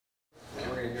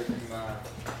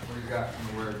what he's got from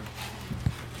the Word.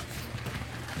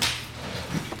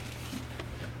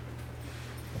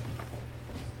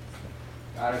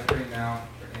 God, I pray now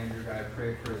for Andrew. God, I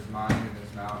pray for his mind and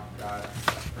his mouth. God,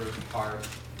 for his heart.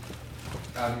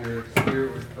 God, your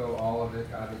Spirit would fill all of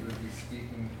it. God, that you would be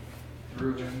speaking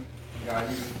through him. God,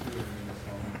 even through him in this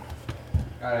moment.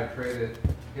 God, I pray that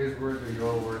his words are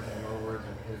your words and your words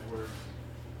are his words.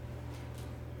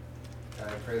 God,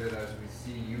 I pray that as we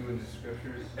see you in the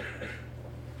Scriptures,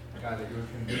 God, that you would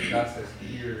convict us as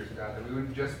hearers, God, that we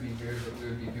wouldn't just be hearers, but we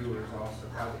would be doers also.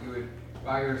 God, that you would,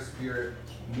 by your Spirit,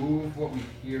 move what we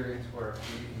hear into our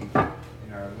feet and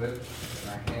in our lips, in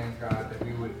our hands, God, that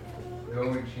we would go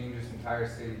and change this entire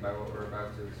city by what we're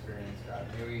about to experience, God.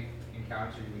 May we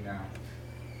encounter you now.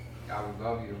 God, we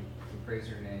love you. We praise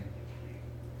your name.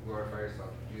 Glorify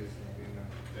yourself. In Jesus' name,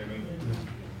 amen.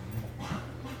 Amen.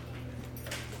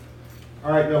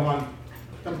 All right, Johan,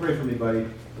 come pray for me, buddy.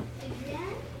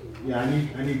 Yeah,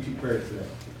 I need 2 prayers today.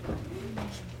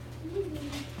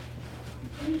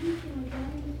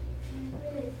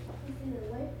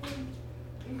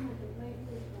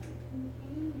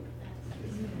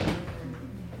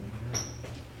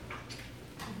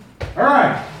 All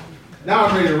right, now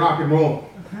I'm ready to rock and roll.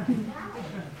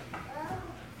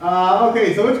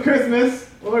 Okay, so it's Christmas.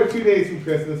 Well, we're 2 days from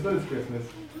Christmas, but it's Christmas.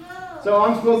 So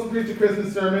I'm supposed to preach a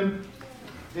Christmas sermon,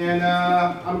 and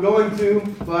I'm going to,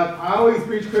 but I always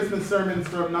preach Christmas sermons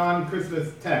from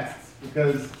non-Christmas texts,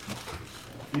 because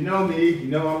you know me, you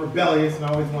know I'm rebellious, and I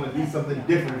always want to do something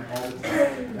different all the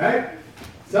time, right?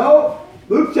 So,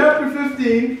 Luke chapter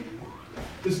 15,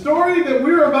 the story that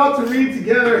we're about to read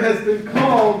together has been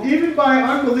called, even by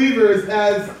unbelievers,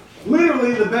 as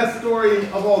literally the best story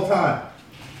of all time.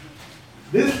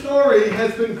 This story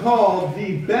has been called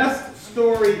the best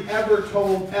story ever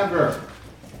told ever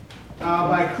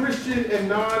by Christian and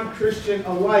non-Christian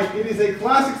alike. It is a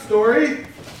classic story,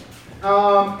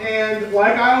 and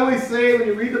like I always say, when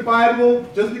you read the Bible,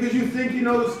 just because you think you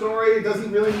know the story, it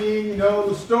doesn't really mean you know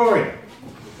the story.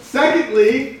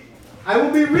 Secondly, I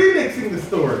will be remixing the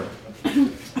story.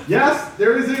 Yes,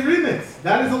 there is a remix.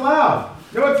 That is allowed.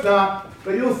 No, it's not,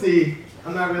 but you'll see.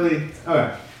 I'm not really...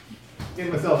 Okay.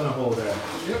 Getting myself in a hole there.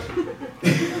 Yep.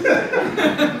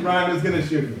 Ryan was going to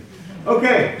shoot me.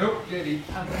 Okay. Nope, Kitty.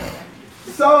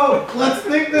 So, let's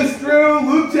think this through.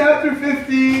 Luke chapter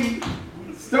 15,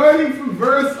 starting from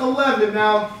verse 11.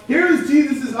 Now, here's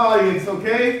Jesus' audience,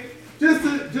 okay? Just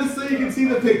so you can see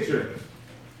the picture.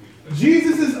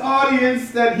 Jesus'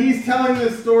 audience that he's telling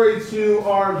this story to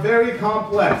are very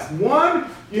complex. One,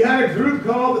 you had a group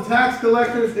called the tax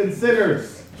collectors and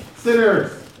sinners.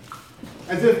 Sinners.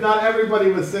 As if not everybody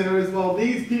was sinners. Well,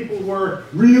 these people were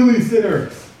really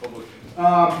sinners.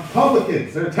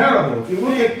 Publicans. They're terrible.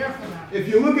 If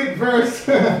you look at verse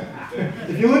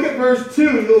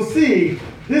 2, you'll see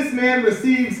this man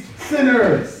receives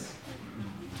sinners.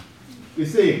 You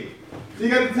see. So you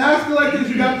got the tax collectors,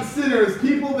 you got the sinners,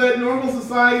 people that normal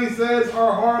society says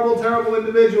are horrible, terrible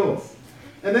individuals.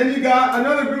 And then you got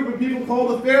another group of people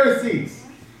called the Pharisees.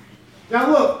 Now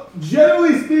look,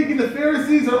 generally speaking, the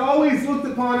Pharisees are always looked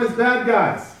upon as bad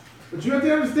guys. But you have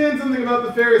to understand something about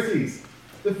the Pharisees.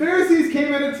 The Pharisees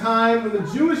came at a time when the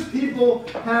Jewish people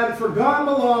had forgotten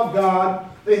the law of God,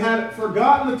 they had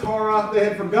forgotten the Torah, they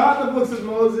had forgotten the books of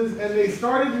Moses, and they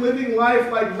started living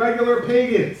life like regular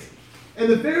pagans. And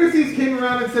the Pharisees came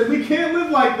around and said, we can't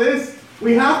live like this,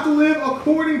 we have to live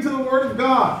according to the Word of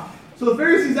God. So the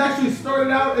Pharisees actually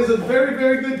started out as a very,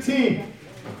 very good team.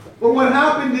 But what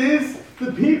happened is,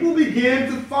 the people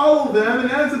began to follow them,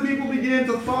 and as the people began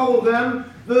to follow them,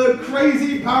 the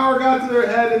crazy power got to their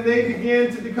head, and they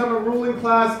began to become a ruling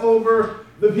class over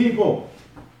the people.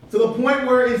 To the point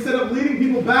where instead of leading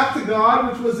people back to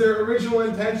God, which was their original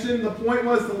intention, the point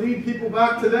was to lead people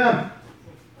back to them.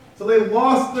 So they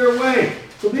lost their way.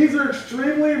 So these are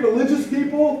extremely religious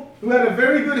people who had a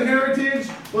very good heritage,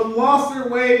 but lost their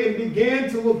way and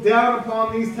began to look down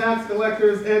upon these tax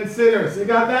collectors and sinners. You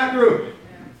got that group.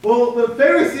 Well, the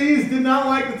Pharisees did not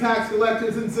like the tax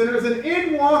collectors and sinners, and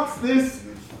in walks this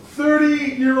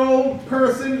 30-year-old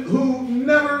person who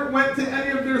never went to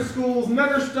any of their schools,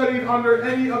 never studied under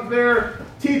any of their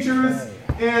teachers,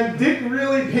 and didn't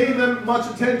really pay them much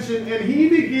attention. And he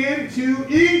began to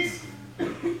eat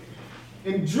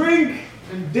and drink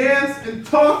and dance and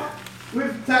talk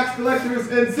with tax collectors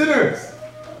and sinners.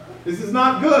 This is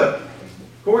not good,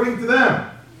 according to them.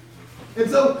 And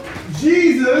so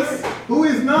Jesus, who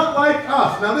is not like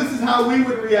us, now this is how we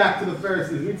would react to the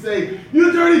Pharisees. We'd say,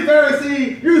 you dirty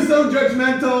Pharisee, you're so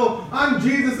judgmental, I'm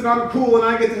Jesus and I'm cool and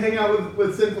I get to hang out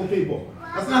with sinful people.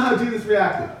 That's not how Jesus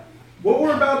reacted. What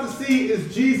we're about to see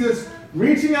is Jesus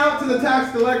reaching out to the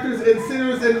tax collectors and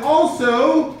sinners, and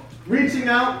also reaching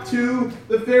out to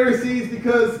the Pharisees,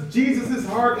 because Jesus'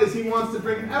 heart is he wants to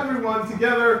bring everyone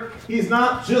together. He's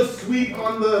not just sweet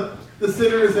on the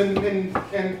sinners and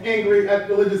angry at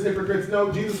religious hypocrites.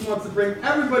 No, Jesus wants to bring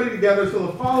everybody together. So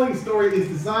the following story is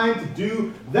designed to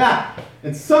do that.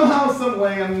 And somehow, some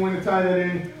way, I'm going to tie that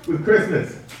in with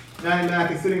Christmas. Now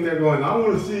Mac is sitting there going, I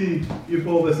want to see you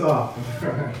pull this off.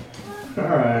 All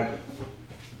right.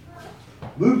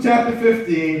 Luke chapter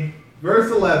 15,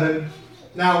 verse 11.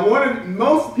 Now,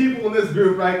 most people in this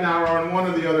group right now are on one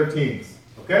of the other teams,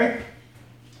 okay?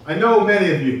 I know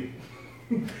many of you.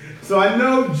 So I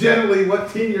know generally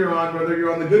what team you're on, whether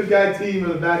you're on the good guy team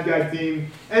or the bad guy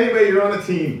team. Anyway, you're on a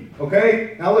team,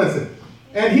 okay? Now listen.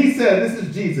 And he said, this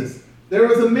is Jesus, there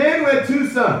was a man who had 2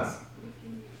 sons.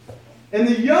 And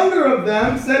the younger of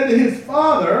them said to his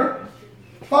father,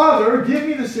 Father, give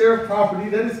me the share of property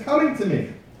that is coming to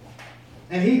me.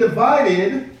 And he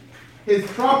divided his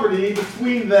property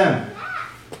between them.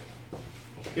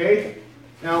 Okay?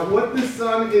 Now, what this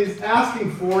son is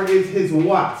asking for is his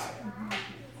what?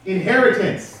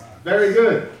 Inheritance. Very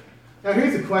good. Now,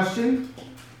 here's a question.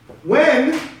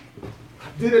 When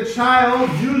did a child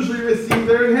usually receive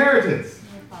their inheritance?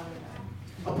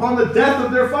 Upon the death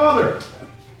of their father.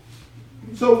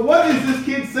 So what is this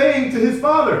kid saying to his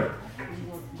father?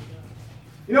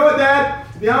 You know what, Dad?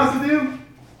 To be honest with you,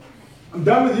 I'm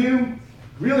done with you.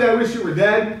 Really, I wish you were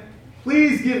dead.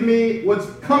 Please give me what's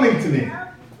coming to me.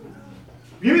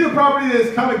 Give me the property that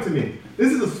is coming to me.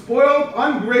 This is a spoiled,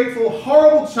 ungrateful,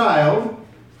 horrible child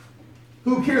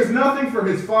who cares nothing for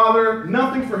his father,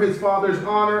 nothing for his father's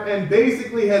honor, and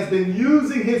basically has been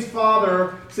using his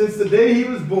father since the day he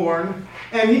was born.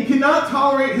 And he cannot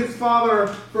tolerate his father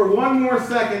for one more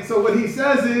second. So what he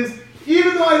says is,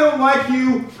 even though I don't like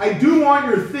you, I do want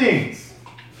your things.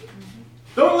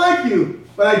 Don't like you,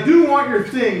 but I do want your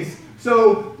things.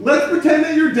 So let's pretend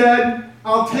that you're dead.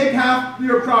 I'll take half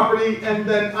your property, and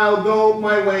then I'll go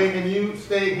my way, and you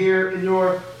stay here in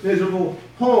your miserable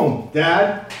home,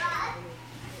 Dad.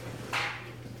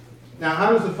 Now,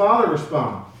 how does the father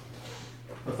respond?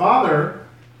 The father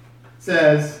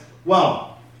says,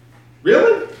 well,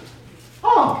 really?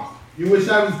 Oh, you wish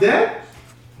I was dead?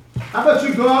 How about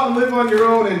you go out and live on your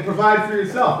own and provide for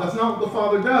yourself? That's not what the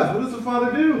father does. What does the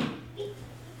father do?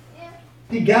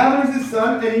 He gathers his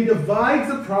son and he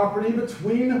divides the property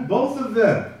between both of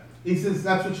them. He says,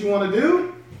 that's what you want to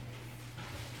do?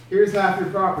 Here's half your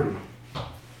property.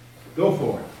 Go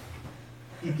for it.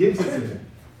 He gives it to him.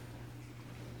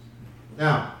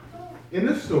 Now, in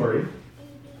this story,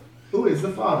 who is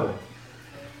the father?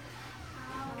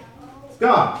 It's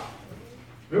God.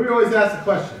 We always ask the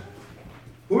question,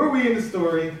 who are we in the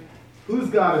story? Who's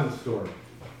God in the story?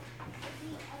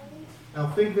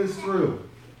 Now think this through.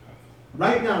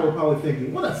 Right now we're probably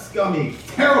thinking, what a scummy,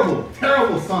 terrible,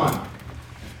 terrible son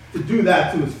to do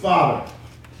that to his father.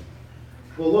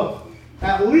 Well, look,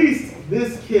 at least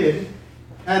this kid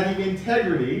had the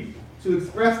integrity to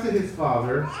express to his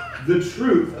father the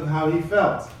truth of how he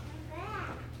felt.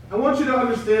 I want you to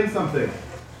understand something.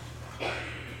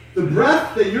 The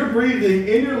breath that you're breathing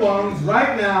in your lungs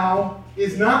right now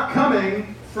is not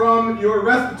coming from your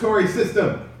respiratory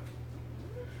system.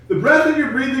 The breath that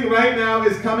you're breathing right now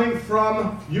is coming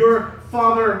from your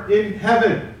Father in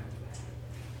heaven.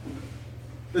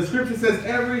 The scripture says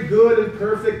every good and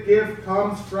perfect gift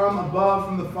comes from above,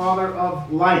 from the Father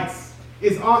of lights.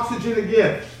 Is oxygen a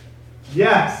gift?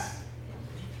 Yes.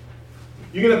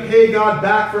 You're going to pay God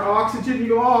back for oxygen? You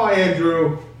go, oh,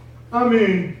 Andrew, let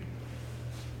me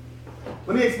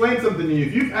explain something to you.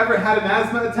 If you've ever had an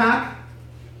asthma attack,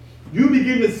 you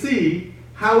begin to see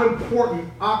how important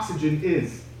oxygen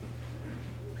is.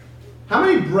 How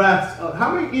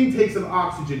many intakes of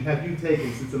oxygen have you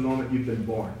taken since the moment you've been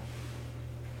born?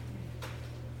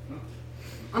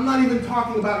 I'm not even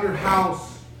talking about your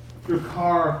house, your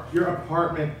car, your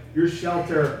apartment, your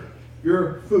shelter,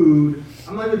 your food.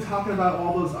 I'm not even talking about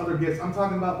all those other gifts. I'm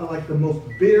talking about the most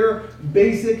bare,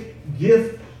 basic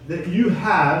gift that you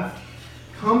have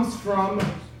comes from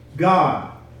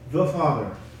God, the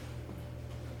Father.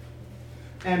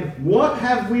 And what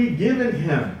have we given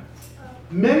him?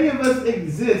 Many of us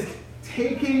exist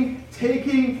taking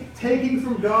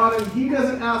from God, and he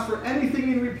doesn't ask for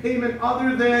anything in repayment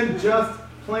other than just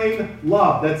plain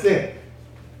love. That's it.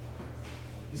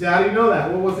 You say, how do you know that?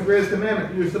 Well, what's the greatest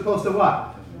commandment? You're supposed to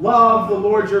what? Love the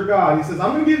Lord your God. He says,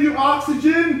 I'm going to give you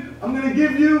oxygen. I'm going to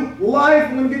give you life.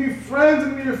 I'm going to give you friends.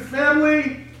 I'm going to give you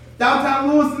family. Downtown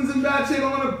Lewiston's in bad shape.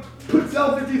 I'm going to put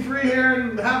cell 53 here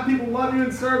and have people love you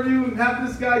and serve you and have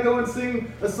this guy go and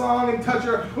sing a song and touch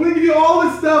her. I'm going to give you all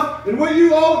this stuff, and what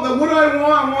do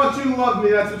I want you to love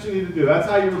me. That's what you need to do. That's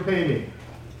how you repay me.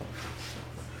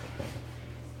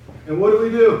 And what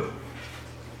do?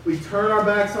 We turn our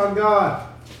backs on God.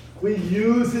 We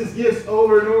use his gifts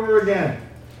over and over again.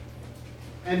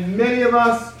 And many of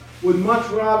us would much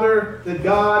rather that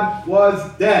God was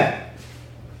dead.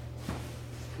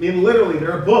 I mean, literally,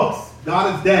 there are books.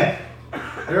 God is dead.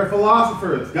 There are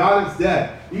philosophers. God is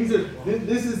dead.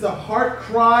 This is the heart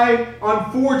cry,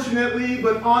 unfortunately,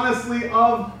 but honestly,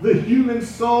 of the human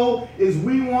soul, is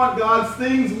we want God's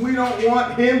things. We don't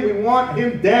want him. We want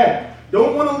him dead.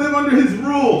 Don't want to live under his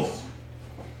rules.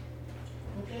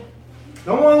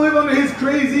 Don't want to live under his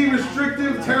crazy,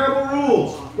 restrictive, terrible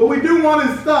rules. But we do want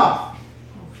his stuff.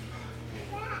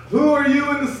 Who are you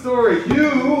in the story?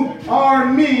 You are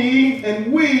me,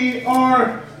 and we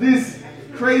are this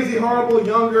crazy, horrible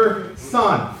younger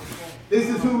son. This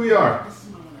is who we are.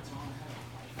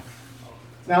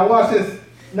 Now watch this.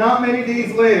 Not many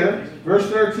days later, verse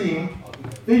 13,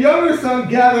 the younger son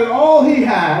gathered all he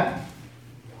had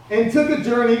and took a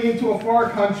journey into a far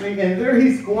country, and there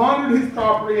he squandered his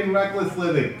property in reckless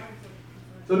living.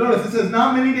 So notice, it says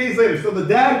not many days later. So the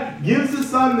dad gives the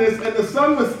son this, and the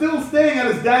son was still staying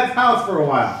at his dad's house for a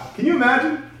while. Can you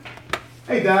imagine?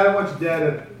 Hey, Dad, I want your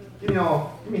dad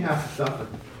to give me half the stuff.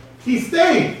 He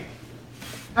stayed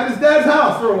at his dad's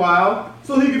house for a while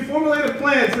so he could formulate a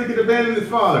plan so he could abandon his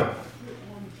father.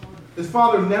 His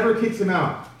father never kicks him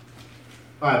out,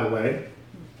 by the way.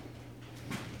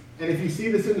 And if you see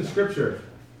this in the scripture,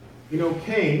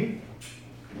 Cain,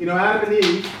 Adam and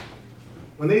Eve,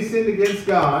 when they sinned against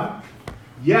God,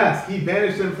 yes, he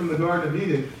banished them from the Garden of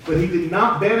Eden, but he did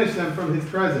not banish them from his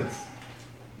presence.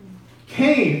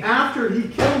 Cain, after he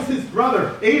kills his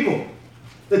brother, Abel,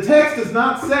 the text does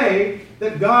not say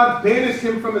that God banished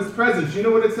him from his presence. You know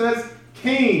what it says?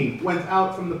 Cain went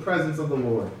out from the presence of the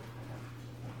Lord.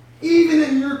 Even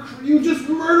in you just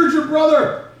murdered your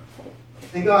brother.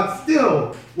 And God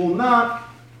still will not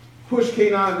push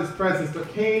Cain out of his presence,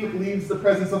 but Cain leaves the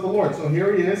presence of the Lord. So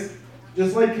here he is,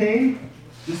 just like Cain,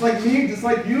 just like me, just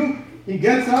like you. He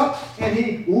gets up and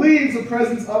he leaves the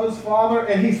presence of his father,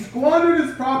 and he squandered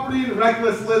his property in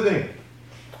reckless living.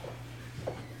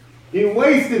 He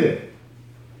wasted it.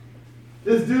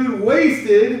 This dude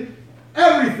wasted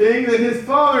everything that his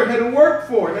father had worked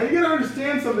for. Now you got to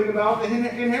understand something about the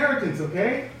inheritance,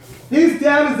 okay? His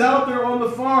dad is out there on the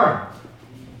farm,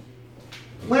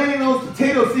 planting those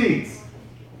potato seeds,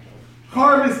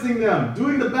 harvesting them,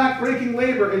 doing the back-breaking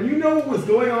labor. And you know what was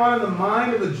going on in the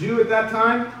mind of a Jew at that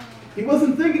time? He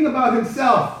wasn't thinking about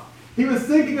himself. He was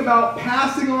thinking about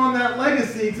passing on that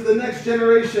legacy to the next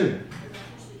generation.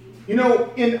 In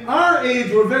our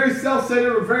age, we're very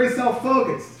self-centered, we're very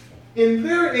self-focused. In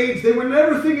their age, they were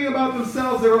never thinking about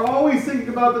themselves. They were always thinking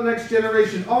about the next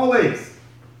generation, always.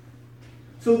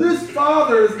 So this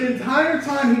father's entire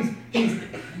time, he's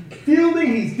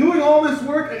fielding, he's doing all this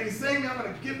work, and he's saying, I'm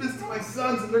going to give this to my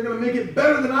sons, and they're going to make it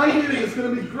better than I did, and it's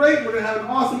going to be great. We're going to have an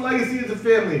awesome legacy as a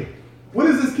family. What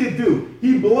does this kid do?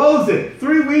 He blows it.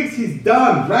 3 weeks, he's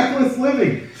done. Reckless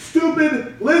living.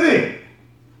 Stupid living.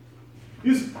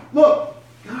 Look,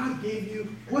 God gave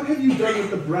you, what have you done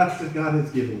with the breath that God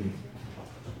has given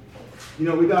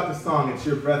you? We got the song, it's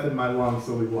your breath in my lungs,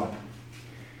 so we what?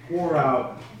 Pour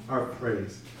out our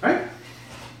praise. Right?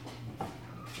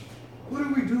 What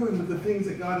are we doing with the things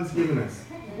that God has given us?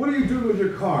 What are you doing with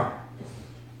your car?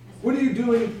 What are you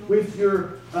doing with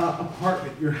your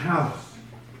apartment, your house?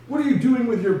 What are you doing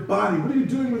with your body? What are you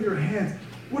doing with your hands?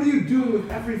 What are you doing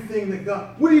with everything that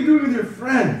God... What are you doing with your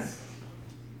friends?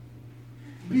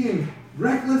 Being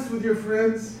reckless with your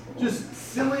friends? Just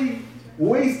silly,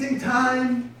 wasting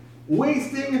time,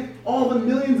 wasting all the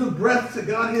millions of breaths that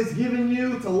God has given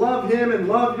you to love him and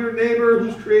love your neighbor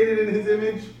who's created in his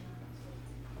image?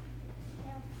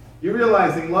 You're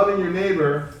realizing loving your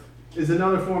neighbor is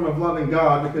another form of loving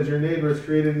God, because your neighbor is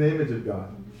created in the image of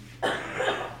God.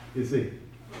 You see,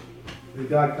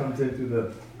 God comes in through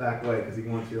the back way because he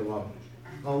wants you to love him.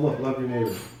 Oh, look, love your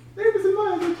neighbor. Neighbor's in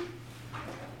my image.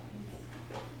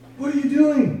 What are you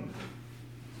doing?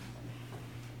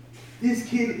 This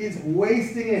kid is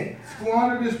wasting it.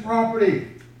 Squandered his property.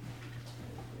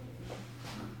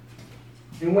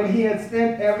 And when he had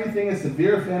spent everything, a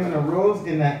severe famine arose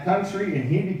in that country, and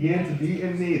he began to be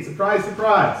in need. Surprise,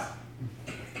 surprise.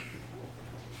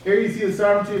 Here you see the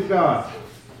sovereignty of God.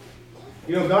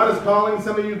 God is calling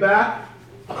some of you back,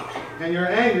 and you're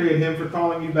angry at him for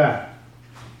calling you back.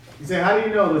 You say, how do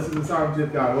you know this is the sovereignty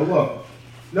of God? Well, look.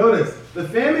 Notice, the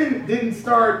famine didn't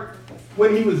start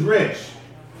when he was rich.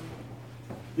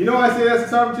 You know why I say that's the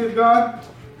sovereignty of God?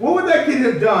 What would that kid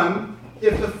have done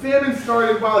if the famine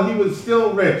started while he was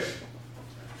still rich?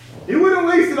 He wouldn't have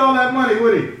wasted all that money,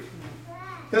 would he?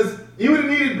 Because he would have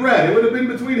needed bread. It would have been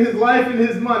between his life and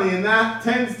his money, and that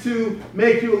tends to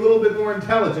make you a little bit more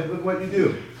intelligent with what you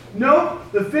do. No,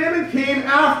 the famine came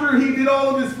after he did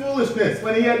all of his foolishness.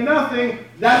 When he had nothing,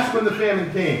 that's when the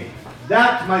famine came.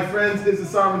 That, my friends, is the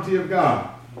sovereignty of God.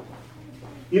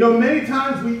 You know, many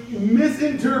times we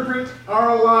misinterpret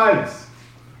our lives.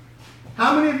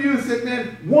 How many of you have said,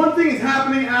 man, one thing is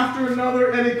happening after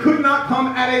another, and it could not come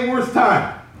at a worse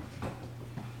time?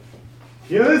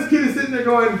 You know, this kid is sitting there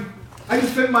going, I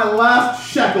just spent my last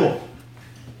shekel.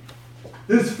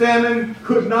 This famine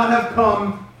could not have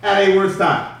come at a worse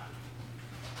time.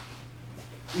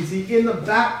 You see, in the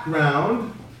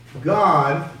background,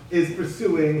 God is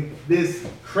pursuing this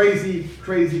crazy,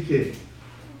 crazy kid.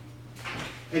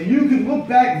 And you can look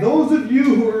back, those of you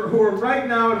who are right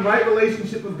now in right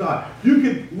relationship with God, you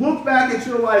can look back at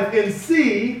your life and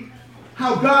see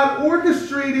how God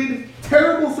orchestrated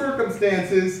terrible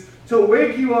circumstances to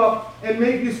wake you up and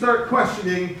make you start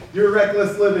questioning your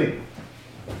reckless living.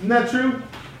 Isn't that true?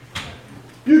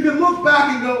 You can look back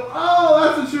and go, oh,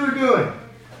 that's what you were doing.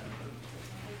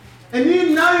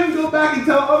 And now you can go back and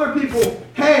tell other people,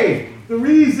 hey, the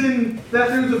reason that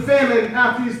there's a famine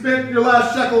after you spent your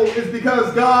last shekel is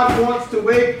because God wants to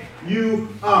wake you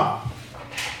up.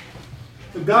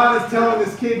 So God is telling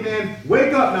this kid, man,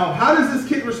 wake up now. How does this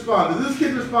kid respond? Does this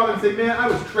kid respond and say, man, I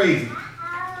was crazy.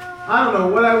 I don't know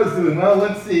what I was doing. Well,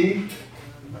 let's see.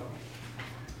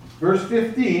 Verse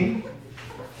 15.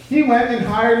 He went and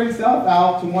hired himself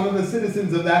out to one of the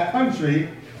citizens of that country,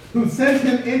 who sent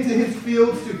him into his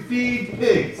fields to feed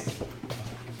pigs.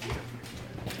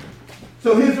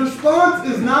 So his response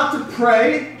is not to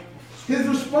pray. His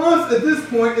response at this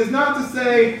point is not to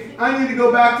say, I need to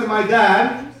go back to my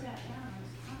dad.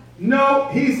 No,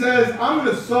 he says, I'm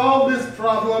going to solve this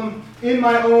problem in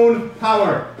my own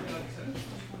power.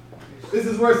 This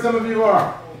is where some of you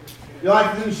are. Your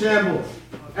life is in shambles.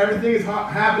 Everything is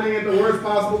happening at the worst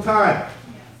possible time.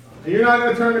 And you're not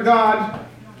going to turn to God.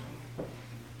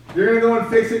 You're going to go and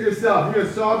fix it yourself. You're going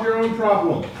to solve your own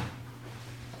problem.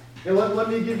 And let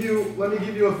me give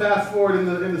you a fast forward in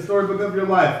the storybook of your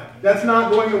life. That's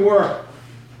not going to work.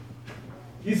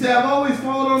 You say, I've always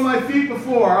fallen on my feet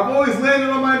before. I've always landed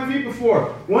on my feet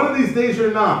before. One of these days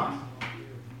you're not.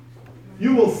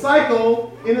 You will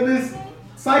cycle into this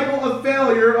cycle of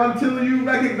failure until you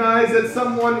recognize that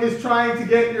someone is trying to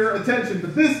get your attention.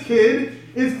 But this kid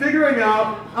is figuring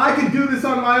out, I can do this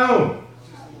on my own.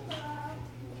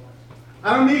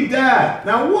 I don't need dad.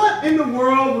 Now, what in the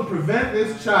world would prevent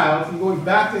this child from going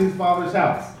back to his father's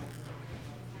house?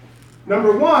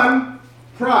 Number one,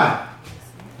 pride.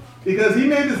 Because he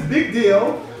made this big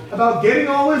deal about getting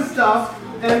all his stuff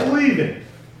and leaving.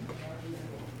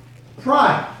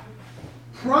 Pride.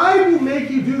 Pride will make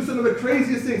you do some of the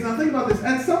craziest things. Now think about this.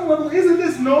 At some level, isn't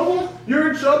this noble? You're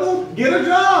in trouble? Get a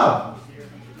job.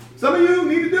 Some of you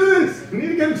need to do this. You need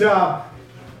to get a job.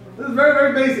 This is very,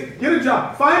 very basic. Get a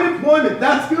job. Find employment.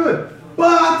 That's good.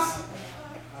 But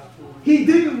he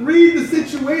didn't read the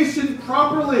situation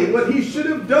properly. What he should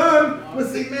have done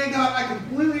was say, man, God, I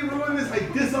completely ruined this. I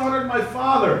dishonored my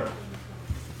father.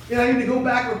 And I need to go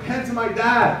back and repent to my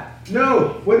dad.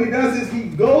 No. What he does is he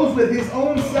goes with his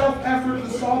own self-effort to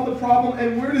solve the problem.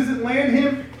 And where does it land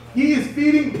him? He is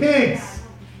feeding pigs.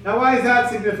 Now, why is that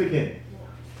significant?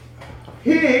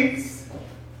 Pigs,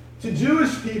 to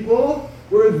Jewish people,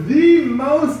 were the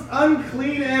most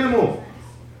unclean animal.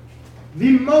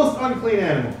 The most unclean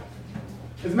animal.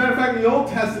 As a matter of fact, in the Old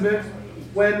Testament,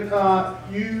 when God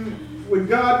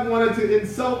wanted to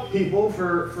insult people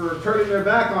for turning their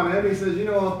back on him, he says,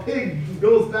 a pig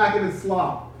goes back in its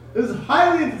slop.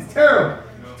 It's terrible.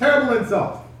 Terrible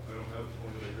insult.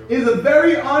 It is a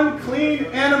very unclean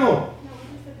animal.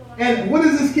 And what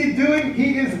is this kid doing?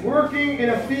 He is working in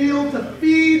a field to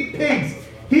feed pigs.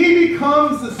 He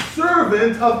becomes the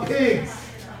servant of pigs.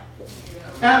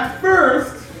 At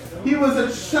first, he was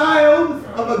a child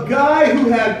of a guy who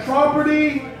had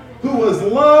property, who was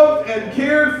loved and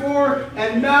cared for,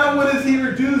 and now what is he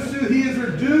reduced to? He is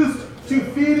reduced to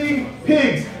feeding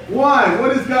pigs. Why?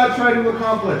 What is God trying to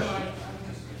accomplish?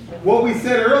 What we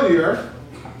said earlier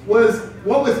was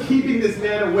what was keeping this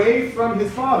man away from his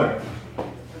father?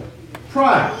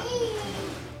 Pride.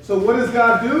 So what does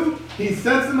God do? He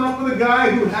sets him up with a guy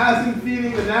who has him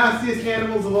feeding the nastiest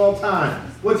animals of all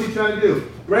time. What's he trying to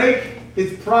do? Break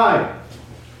his pride.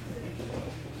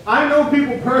 I know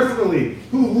people personally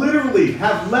who literally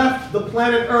have left the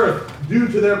planet Earth due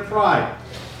to their pride.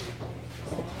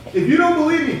 If you don't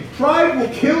believe me, pride will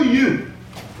kill you.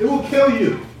 It will kill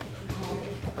you.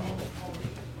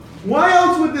 Why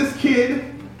else would this kid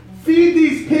feed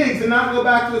these pigs and not go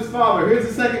back to his father? Here's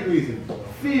the second reason.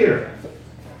 Fear.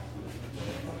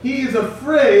 He is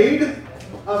afraid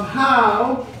of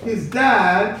how his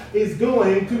dad is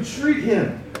going to treat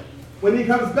him when he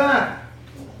comes back.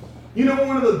 You know what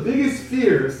one of the biggest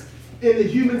fears in the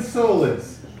human soul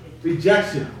is?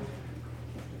 Rejection.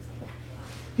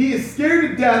 He is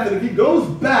scared to death that if he goes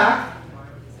back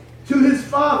to his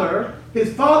father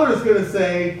is going to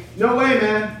say, no way,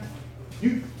 man.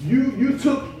 You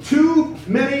took too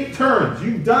many turns.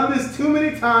 You've done this too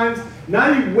many times.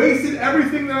 Now you've wasted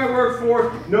everything that I worked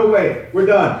for. No way. We're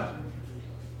done.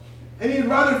 And he'd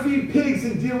rather feed pigs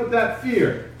and deal with that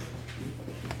fear.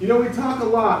 You know, we talk a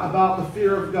lot about the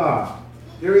fear of God.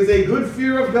 There is a good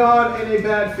fear of God and a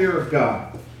bad fear of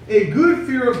God. A good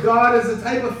fear of God is the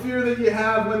type of fear that you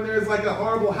have when there's like a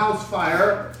horrible house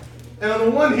fire. And on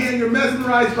the one hand, you're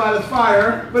mesmerized by the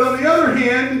fire. But on the other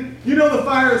hand, you know the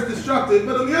fire is destructive.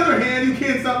 But on the other hand, you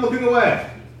can't stop looking away.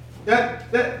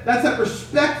 That's that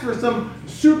respect for some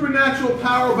supernatural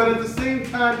power, but at the same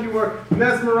time, you are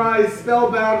mesmerized,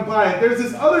 spellbound by it. There's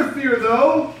this other fear,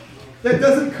 though, that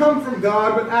doesn't come from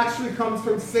God, but actually comes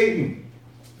from Satan.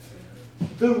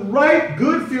 The right,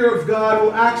 good fear of God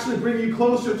will actually bring you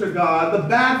closer to God. The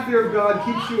bad fear of God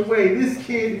keeps you away. This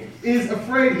kid is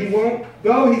afraid. He won't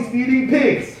go. He's feeding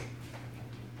pigs.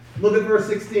 Look at verse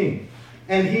 16.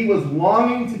 And he was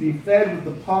longing to be fed with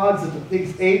the pods that the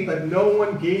pigs ate, but no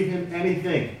one gave him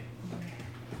anything.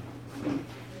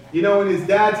 You know, in his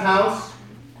dad's house,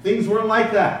 things weren't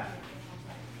like that.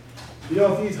 You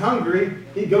know, if he's hungry,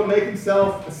 he'd go make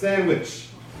himself a sandwich.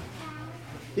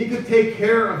 He could take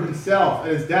care of himself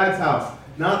at his dad's house.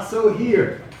 Not so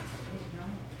here.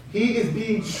 He is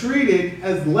being treated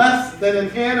as less than an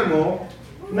animal.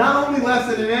 Not only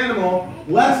less than an animal,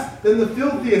 less than the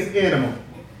filthiest animal.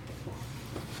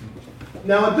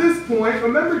 Now at this point,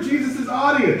 remember Jesus'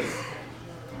 audience.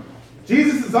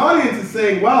 Jesus' audience is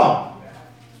saying, well,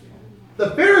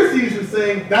 the Pharisees are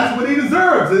saying, that's what he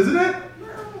deserves, isn't it?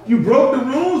 You broke the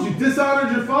rules, you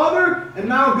dishonored your father, and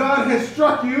now God has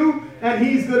struck you, and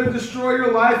he's going to destroy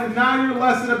your life, and now you're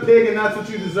less than a pig, and that's what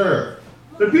you deserve.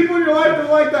 There are people in your life that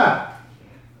are like that.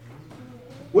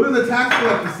 What are the tax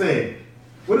collectors saying?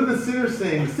 What are the sinners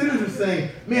saying? The sinners are saying,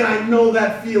 man, I know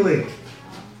that feeling.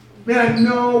 Man, I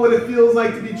know what it feels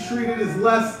like to be treated as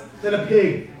less than a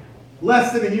pig,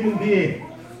 less than a human being.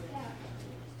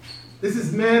 This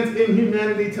is man's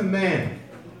inhumanity to man.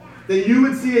 That you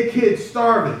would see a kid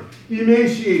starving,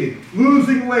 emaciated,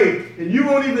 losing weight, and you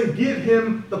won't even give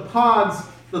him the pods,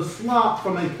 the slop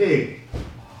from a pig.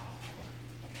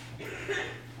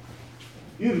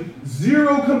 You have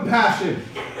zero compassion.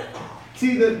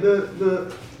 See,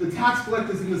 the tax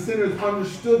collectors and the sinners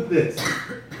understood this.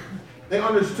 They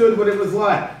understood what it was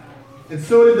like. And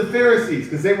so did the Pharisees,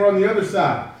 because they were on the other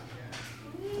side.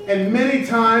 And many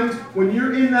times, when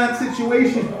you're in that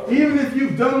situation, even if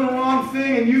you've done the wrong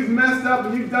thing and you've messed up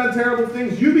and you've done terrible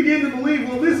things, you begin to believe,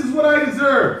 well, this is what I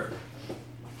deserve.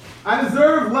 I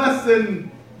deserve less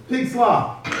than pig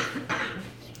slop.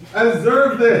 I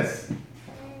deserve this.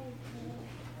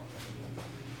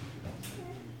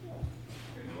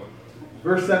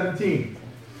 Verse 17.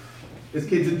 This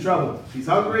kid's in trouble. He's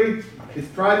hungry. His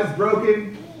pride is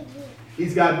broken.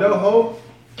 He's got no hope.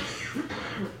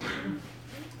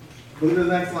 Look at the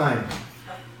next line.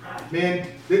 Man,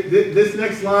 this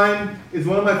next line is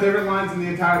one of my favorite lines in the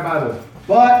entire Bible.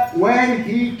 But when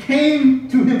he came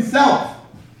to himself,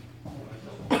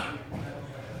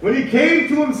 when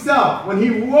he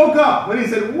woke up, when he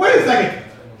said, wait a second.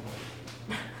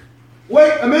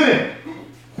 Wait a minute.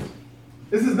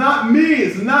 This is not me.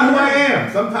 This is not who I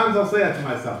am. Sometimes I'll say that to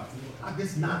myself.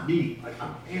 This is not me. Like,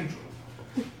 I'm Andrew.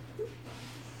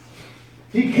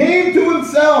 He came to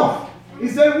himself. He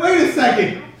said, wait a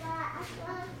second.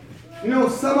 You know,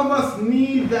 some of us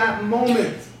need that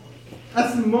moment.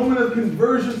 That's the moment of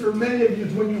conversion for many of you,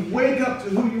 is when you wake up to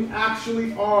who you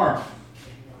actually are.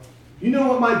 You know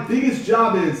what my biggest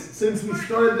job is since we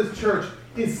started this church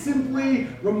is simply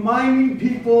reminding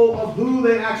people of who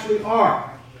they actually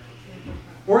are.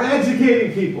 Or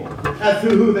educating people as to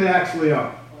who they actually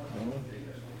are.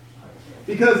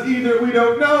 Because either we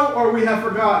don't know or we have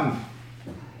forgotten.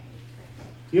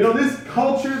 You know, this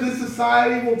culture, this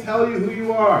society will tell you who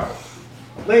you are.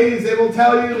 Ladies, they will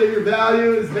tell you that your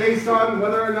value is based on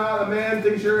whether or not a man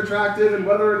thinks you're attractive and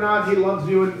whether or not he loves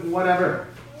you and whatever.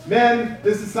 Men,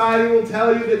 this society will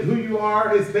tell you that who you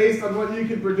are is based on what you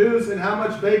can produce and how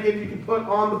much bacon you can put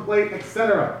on the plate,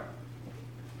 etc.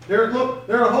 There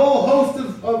are a whole host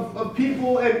of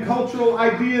people and cultural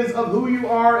ideas of who you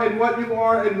are and what you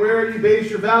are and where you base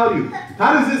your value.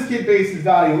 How does this kid base his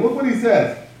value? Look what he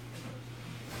says.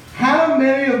 How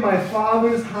many of my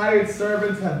father's hired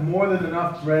servants have more than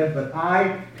enough bread, but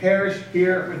I perish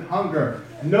here with hunger?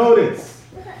 Notice,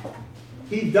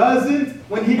 he doesn't,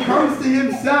 when he comes to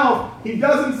himself, he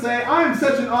doesn't say, I'm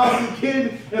such an awesome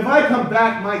kid, if I come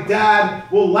back, my dad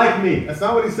will like me. That's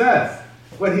not what he says.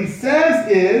 What he says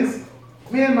is,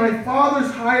 man, my father's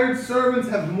hired servants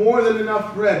have more than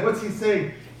enough bread. What's he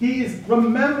saying? He is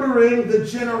remembering the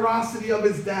generosity of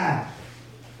his dad.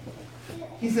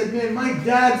 He said, man, my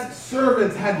dad's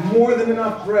servants had more than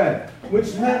enough bread,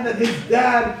 which meant that his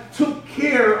dad took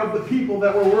care of the people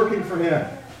that were working for him.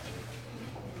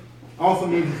 Also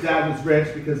means his dad was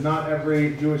rich, because not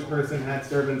every Jewish person had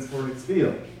servants for his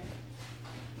field.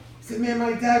 He said, man,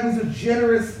 my dad was a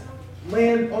generous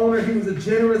landowner. He was a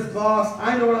generous boss.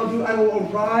 I know what I'll do. I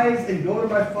will arise and go to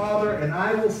my father, and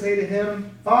I will say to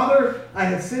him, Father, I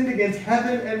have sinned against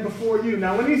heaven and before you.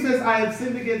 Now, when he says, I have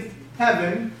sinned against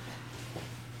heaven,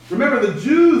 remember, the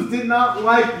Jews did not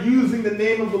like using the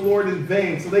name of the Lord in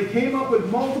vain, so they came up with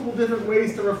multiple different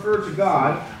ways to refer to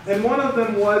God, and one of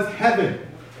them was heaven.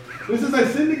 So he says, I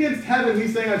sinned against heaven.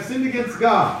 He's saying, I've sinned against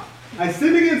God. I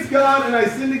sinned against God, and I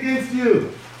sinned against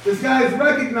you. This guy is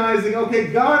recognizing, okay,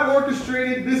 God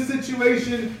orchestrated this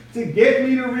situation to get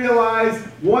me to realize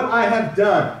what I have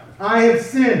done. I have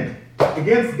sinned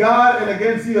against God and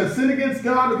against you. I sinned against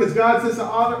God because God says to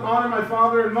honor my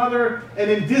father and mother, and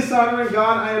in dishonoring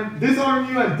God, I am dishonoring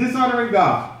you, I'm dishonoring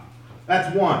God.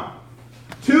 That's one.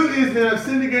 Two is that I've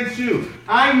sinned against you.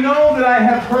 I know that I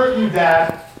have hurt you,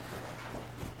 Dad.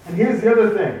 And here's the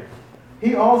other thing.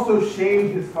 He also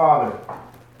shamed his father.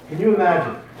 Can you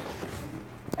imagine?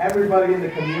 Everybody in the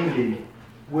community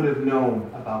would have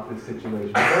known about this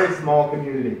situation. Very small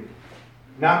community.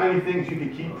 Not many things you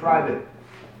could keep private.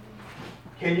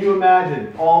 Can you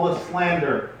imagine all the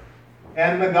slander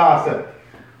and the gossip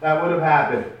that would have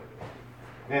happened?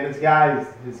 And this guy,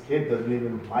 his kid doesn't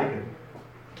even like him.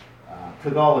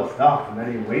 Took all his stuff and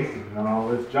then he wasted it on all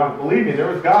this junk. Believe me, there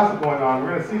was gossip going on.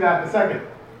 We're going to see that in a second.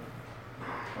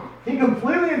 He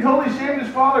completely and totally shamed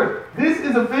his father. This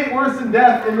is a fate worse than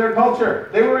death in their culture.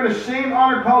 They were in a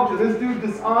shame-honored culture. This dude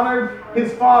dishonored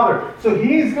his father. So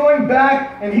he's going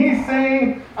back and he's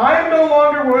saying, I am no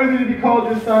longer worthy to be called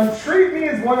your son. Treat me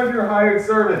as one of your hired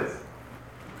servants.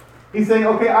 He's saying,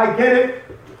 okay, I get it.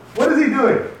 What is he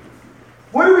doing?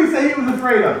 What do we say he was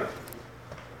afraid of?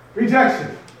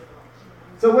 Rejection.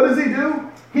 So what does he do?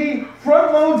 He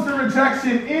front-loads the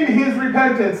rejection in his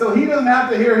repentance, so he doesn't have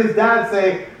to hear his dad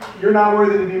say, you're not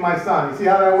worthy to be my son. You see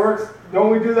how that works? Don't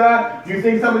we do that? Do you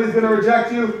think somebody's going to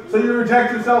reject you? So you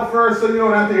reject yourself first so you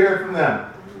don't have to hear it from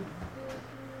them.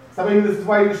 Some of you, this is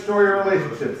why you destroy your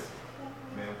relationships.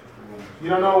 You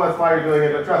don't know that's why you're doing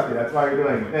it, but trust me, that's why you're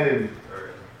doing it.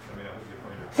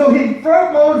 So he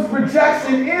front-loads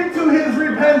rejection into his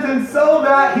repentance so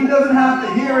that he doesn't have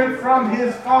to hear it from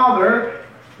his father.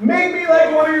 Make me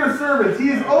like one of your servants. He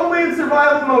is only in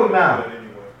survival mode now.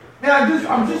 Man,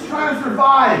 I'm just trying to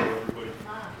survive.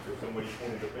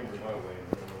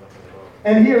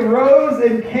 And he arose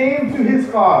and came to his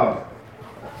father.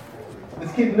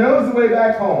 This kid knows the way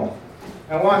back home.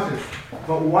 Now watch this.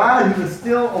 But while he was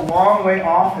still a long way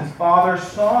off, his father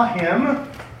saw him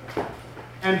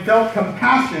and felt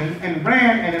compassion and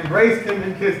ran and embraced him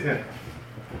and kissed him.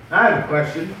 I have a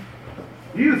question.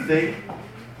 Do you think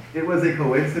it was a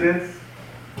coincidence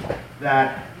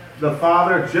that the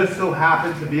father just so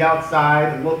happened to be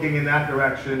outside looking in that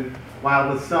direction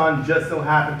while the son just so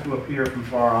happened to appear from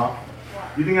far off?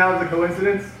 Do you think that was a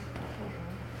coincidence?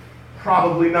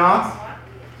 Probably not.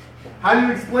 How do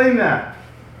you explain that?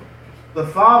 The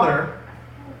father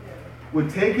would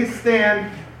take his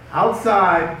stand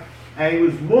outside and he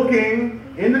was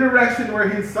looking in the direction where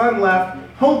his son left,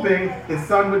 hoping his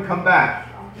son would come back.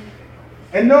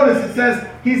 And notice it says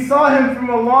he saw him from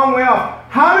a long way off.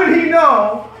 How did he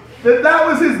know that that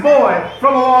was his boy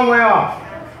from a long way off?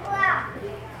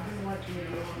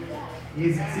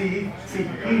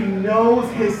 He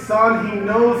knows his son. He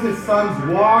knows his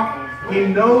son's walk. He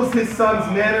knows his son's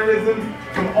mannerisms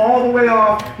from all the way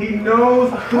off. He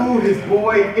knows who his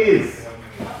boy is.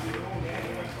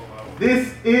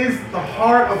 This is the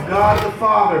heart of God the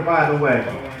Father, by the way.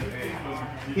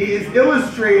 He is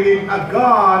illustrating a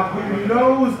God who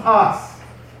knows us,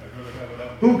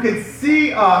 who can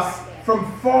see us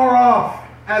from far off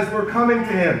as we're coming to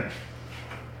him.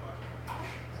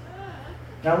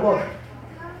 Now look,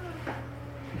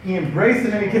 he embraced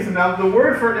him and he kissed him. Now the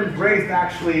word for embraced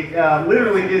actually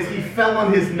literally is he fell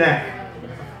on his neck.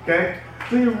 Okay?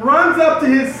 So he runs up to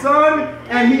his son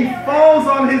and he falls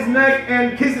on his neck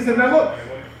and kisses him. Now look,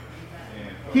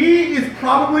 he is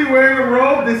probably wearing a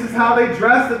robe. This is how they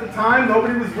dressed at the time.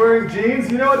 Nobody was wearing jeans.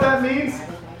 You know what that means?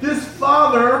 This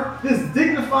father, this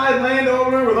dignified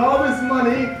landowner with all this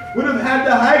money, would have had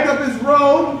to hike up his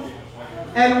robe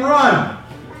and run.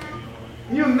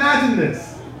 Can you imagine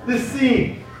this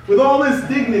scene with all this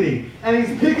dignity? And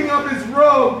he's picking up his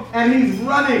robe and he's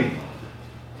running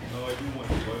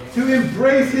to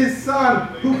embrace his son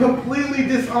who completely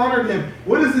dishonored him.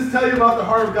 What does this tell you about the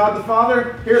heart of God the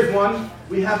Father? Here's one.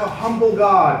 We have a humble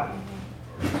God.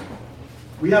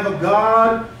 We have a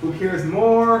God who cares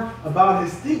more about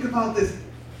his... Think about this.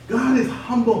 God is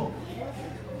humble.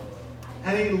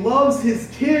 And he loves his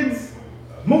kids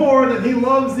more than he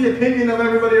loves the opinion of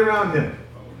everybody around him.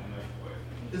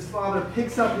 His father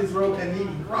picks up his robe and he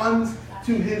runs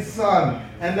to his son.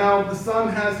 And now the son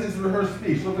has his rehearsed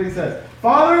speech. Look what he says.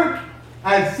 Father,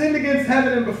 I have sinned against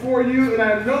heaven and before you, and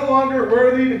I am no longer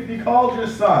worthy to be called your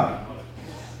son.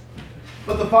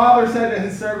 But the father said to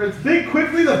his servants, Bring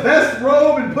quickly the best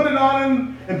robe and put it on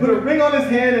him, and put a ring on his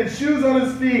hand and shoes on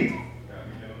his feet.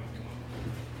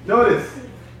 Notice,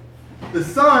 the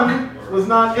son was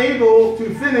not able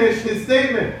to finish his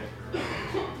statement.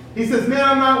 He says, man,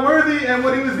 I'm not worthy. And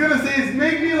what he was going to say is,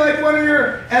 make me like one of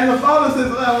your... And the father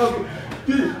says,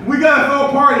 we got to throw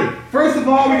a party. First of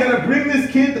all, we got to bring this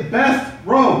kid the best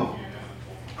robe.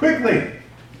 Quickly.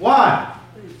 Why?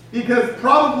 Because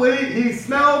probably he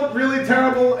smelled really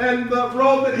terrible and the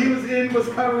robe that he was in was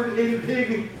covered in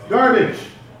pig garbage.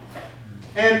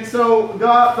 And so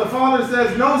God, the father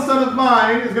says, no son of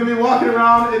mine is going to be walking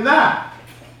around in that.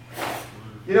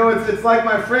 You know, it's like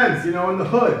my friends, you know, in the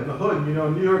hood, you know,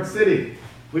 in New York City.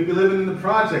 We'd be living in the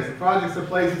projects. The projects are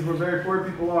places where very poor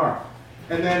people are.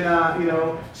 And then, you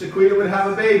know, Shaquita would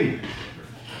have a baby.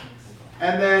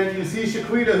 And then you see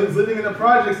Shaquita who's living in the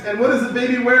projects, and what is the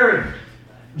baby wearing?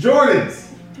 Jordans.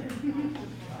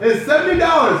 It's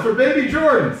 $70 for baby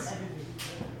Jordans.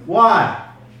 Why?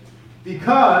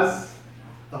 Because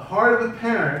the heart of a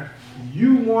parent,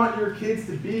 you want your kids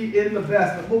to be in the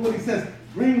best. But look what he says.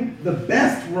 Bring the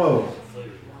best robe.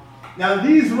 Now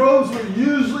these robes were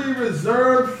usually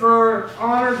reserved for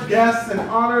honored guests and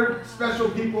honored special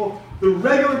people. The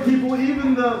regular people,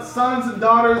 even the sons and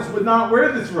daughters, would not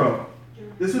wear this robe.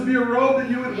 This would be a robe that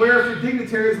you would wear for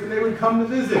dignitaries when they would come to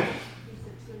visit.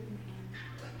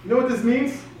 You know what this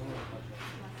means?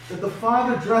 That the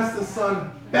father dressed the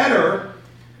son better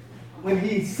when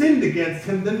he sinned against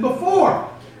him than before.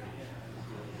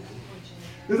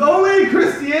 Because only in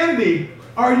Christianity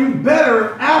are you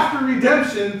better after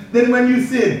redemption than when you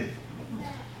sinned.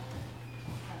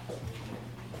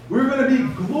 We're going to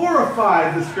be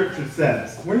glorified, the scripture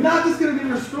says. We're not just going to be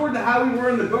restored to how we were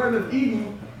in the Garden of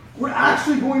Eden. We're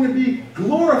actually going to be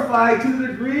glorified to the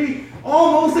degree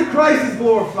almost that Christ is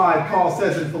glorified, Paul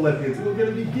says in Philippians. We're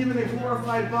going to be given a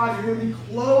glorified body. We're going to be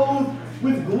clothed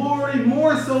with glory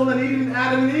more so than even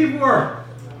Adam and Eve were.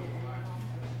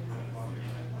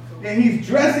 And he's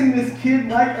dressing this kid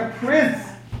like a prince.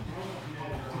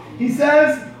 He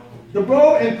says, the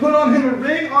robe, and put on him a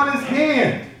ring on his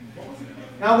hand.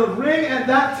 Now the ring at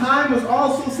that time was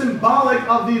also symbolic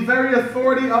of the very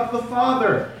authority of the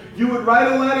father. You would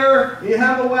write a letter, you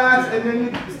have a wax, and then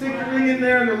you stick the ring in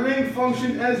there, and the ring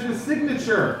functioned as your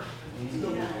signature.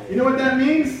 You know what that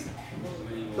means?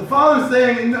 The father's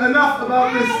saying, enough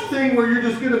about this thing where you're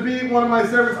just going to be one of my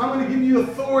servants. I'm going to give you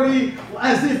authority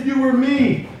as if you were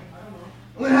me.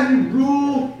 I'm going to have you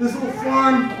rule this little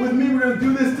farm with me. We're going to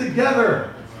do this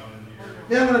together.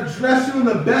 Yeah, I'm going to dress you in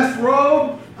the best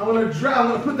robe. I'm going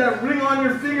to put that ring on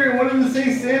your finger and want him to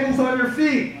say sandals on your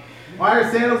feet. Why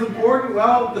are sandals important?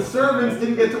 Well, the servants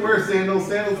didn't get to wear sandals.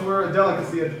 Sandals were a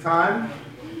delicacy at the time.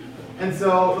 And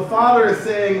so the father is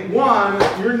saying, one,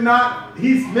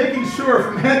 he's making sure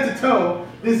from head to toe,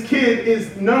 this kid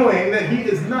is knowing that he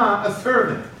is not a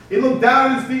servant. He looked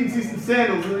down at his feet and sees some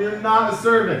sandals, and you're not a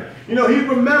servant. You know, he'd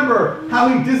remember how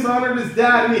he dishonored his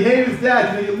dad, and he hated his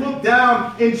dad. And he looked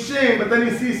down in shame, but then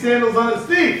he sees sandals on his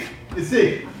feet, you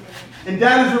see. And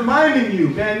dad is reminding you,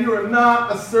 man, you are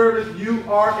not a servant, you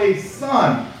are a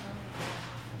son.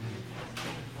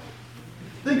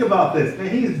 Think about this, man.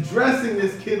 He is dressing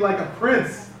this kid like a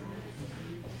prince.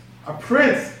 A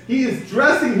prince. He is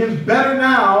dressing him better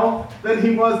now than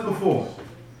he was before.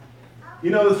 You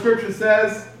know, the scripture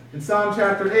says in Psalm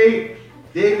chapter 8,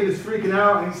 David is freaking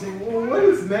out and he's saying, well, what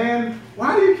is man?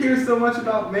 Why do you care so much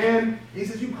about man? He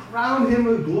says, you crown him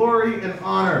with glory and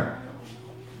honor.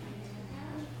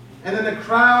 And then the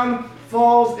crown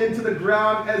falls into the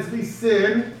ground as we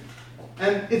sin.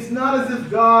 And it's not as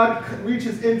if God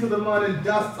reaches into the mud and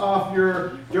dusts off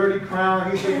your dirty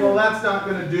crown. He says, well, that's not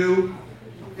going to do.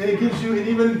 And he gives you an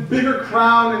even bigger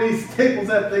crown, and he staples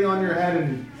that thing on your head,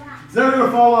 and it's never going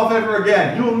to fall off ever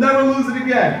again. You will never lose it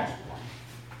again.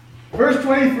 Verse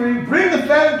 23, bring the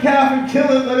fattened calf and kill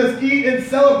it. Let us eat and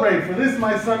celebrate. For this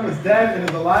my son was dead and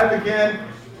is alive again.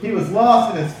 He was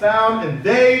lost and is found. And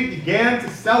they began to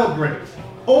celebrate.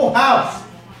 Whole house,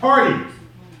 party.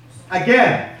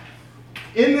 Again,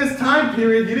 in this time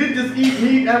period, you didn't just eat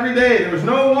meat every day. There was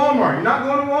no Walmart. You're not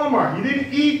going to Walmart. You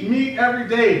didn't eat meat every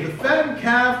day. The fattened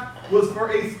calf was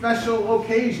for a special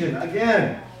occasion.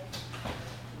 Again,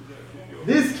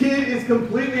 this kid is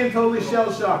completely and totally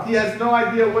shell-shocked. He has no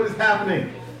idea what is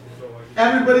happening.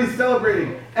 Everybody's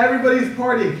celebrating. Everybody's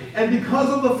partying. And because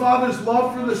of the father's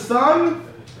love for the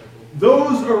son,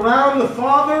 those around the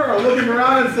father are looking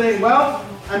around and saying, well,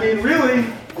 I mean, really,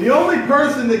 the only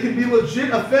person that can be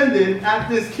legit offended at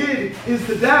this kid is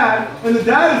the dad, and the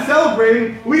dad is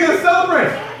celebrating. We got to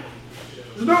celebrate.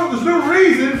 There's no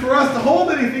reason for us to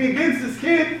hold anything against this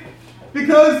kid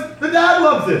because the dad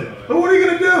loves it. But what are you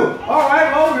going to do? All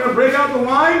right, well, we're going to break out the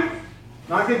wine,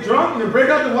 not get drunk. We're going to break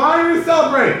out the wine, we're going to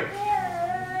celebrate.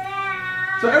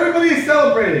 So everybody is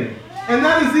celebrating, and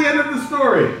that is the end of the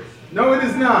story. No, it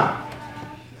is not.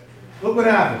 Look what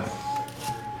happens.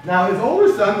 Now, his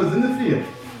older son was in the field.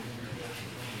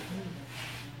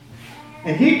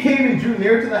 And he came and drew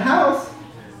near to the house,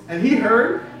 and he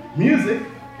heard music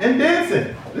and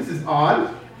dancing. This is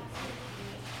odd.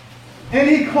 And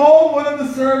he called one of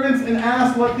the servants and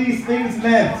asked what these things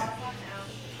meant.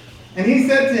 And he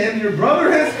said to him, your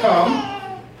brother has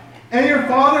come, and your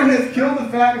father has killed the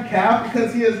fattened calf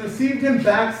because he has received him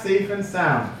back safe and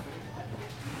sound.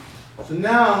 So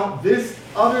now, this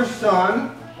other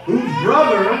son, whose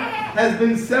brother has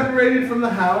been separated from the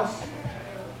house,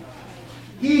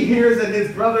 he hears that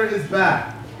his brother is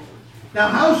back. Now,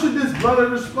 how should this brother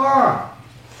respond?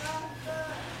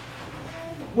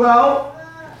 Well,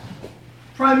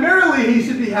 primarily he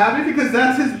should be happy because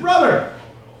that's his brother.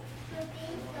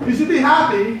 You should be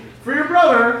happy for your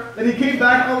brother that he came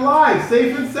back alive,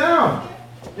 safe and sound.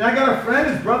 And I got a friend,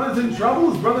 his brother's in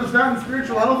trouble, his brother's not in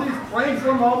spiritual health, he's praying for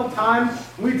him all the time.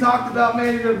 We talked about,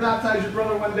 man, you're going to baptize your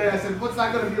brother one day. I said, what's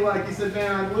that going to be like? He said,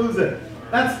 man, I'd lose it.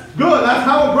 That's good. That's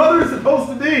how a brother is supposed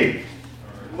to be.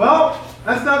 Well,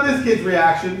 that's not this kid's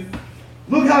reaction.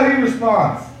 Look how he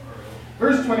responds.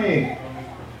 Verse 28.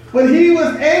 But he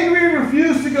was angry and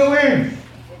refused to go in.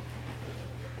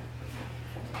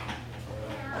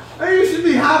 Now you should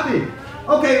be happy.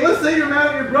 Okay, let's say you're mad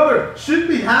at your brother. Shouldn't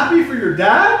be happy for your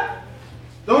dad?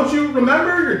 Don't you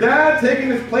remember your dad taking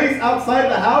his place outside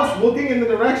the house, looking in the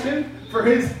direction for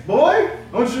his boy?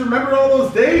 Don't you remember all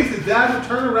those days his dad would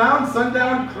turn around,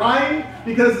 sundown, crying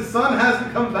because the son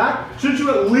hasn't come back? Shouldn't you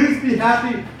at least be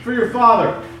happy for your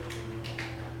father?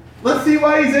 Let's see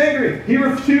why he's angry. He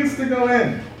refused to go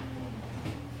in.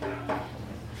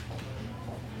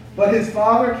 But his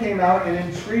father came out and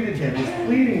entreated him, was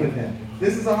pleading with him.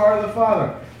 This is the heart of the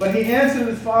father. But he answered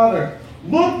his father,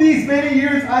 look, these many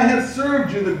years I have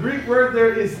served you. The Greek word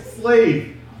there is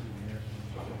slave.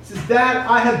 He says, Dad,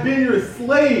 I have been your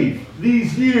slave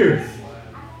these years.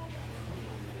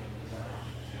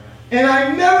 And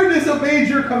I never disobeyed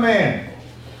your command.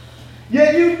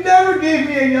 Yet you never gave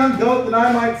me a young goat that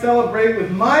I might celebrate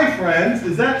with my friends.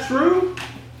 Is that true?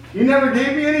 You never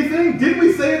gave me anything? Didn't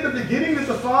we say at the beginning that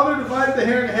the father divided the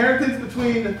inheritance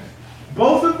between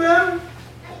both of them?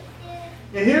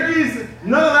 And here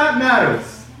none of that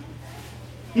matters.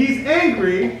 He's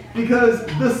angry because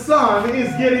the son is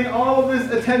getting all of this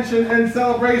attention and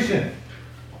celebration.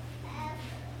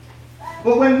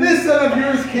 But when this son of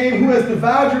yours came who has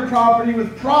devoured your property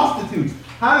with prostitutes,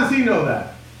 how does he know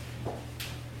that?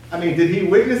 I mean, did he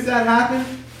witness that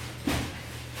happen?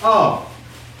 Oh,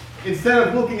 instead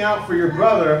of looking out for your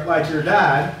brother like your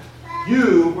dad,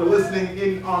 you were listening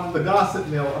in on the gossip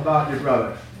mill about your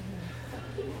brother.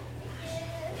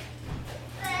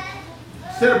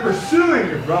 Instead of pursuing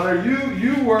your brother,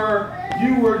 you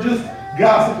were just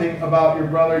gossiping about your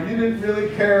brother. You didn't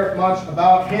really care much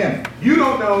about him. You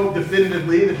don't know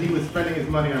definitively that he was spending his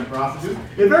money on prostitutes.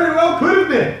 It very well could have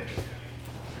been.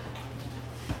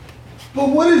 But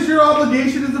what is your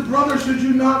obligation as a brother? Should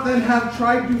you not then have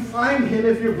tried to find him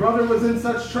if your brother was in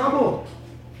such trouble?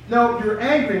 No, you're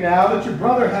angry now that your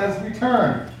brother has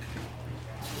returned.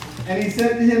 And he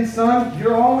said to him, son,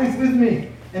 you're always with me,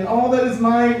 and all that is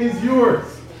mine is yours.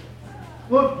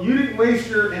 Look, you didn't waste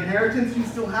your inheritance, you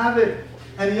still have it.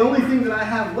 And the only thing that I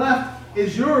have left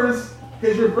is yours,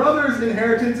 because your brother's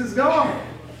inheritance is gone.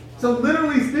 So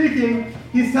literally speaking,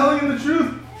 he's telling him the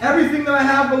truth. Everything that I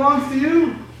have belongs to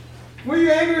you. What are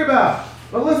you angry about?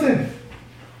 But listen,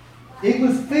 it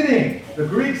was fitting. The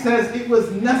Greek says it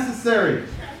was necessary.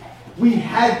 We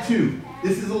had to.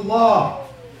 This is a law.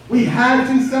 We had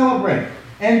to celebrate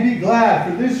and be glad.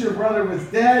 For this your brother was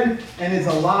dead and is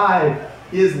alive.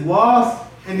 He is lost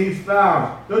and he's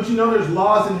found. Don't you know there's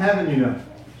laws in heaven, you know?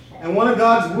 And one of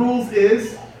God's rules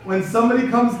is when somebody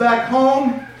comes back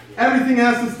home, everything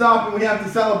has to stop and we have to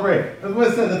celebrate. That's what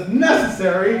it says. It's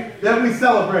necessary that we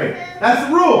celebrate. That's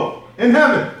the rule in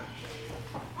heaven.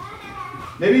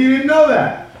 Maybe you didn't know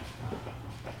that.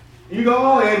 You go,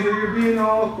 oh, Andrew, you're being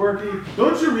all quirky.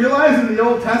 Don't you realize in the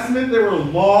Old Testament there were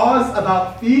laws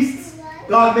about feasts?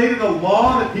 God made it a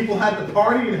law that people had to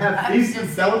party and have feasts and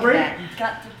celebrate. You've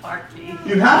got to party.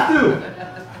 You have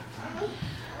to.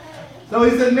 So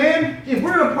he said, man, if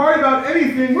we're going to party about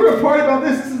anything, we're going to party about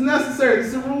this. This is necessary. This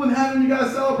is a rule in heaven. You got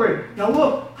to celebrate. Now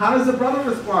look, how does the brother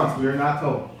respond? We are not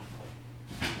told.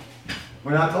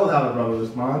 We're not told how the brother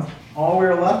responds. All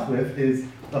we're left with is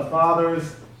the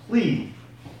father's plea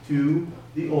to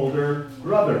the older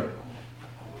brother.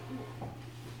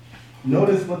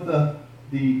 Notice what the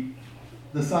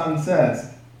son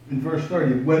says in verse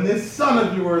 30. When this son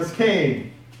of yours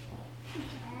came,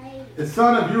 this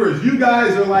son of yours, you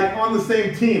guys are like on the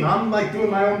same team. I'm like doing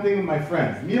my own thing with my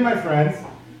friends. Me and my friends,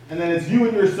 and then it's you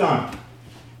and your son.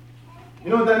 You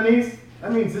know what that means?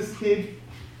 That means this kid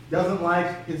doesn't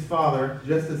like his father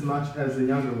just as much as the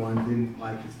younger one didn't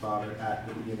like his father at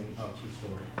the beginning of the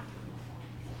story.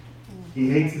 He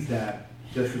hates his dad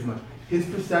just as much. His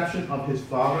perception of his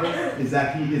father is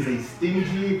that he is a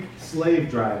stingy slave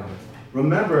driver.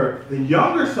 Remember, the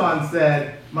younger son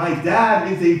said, my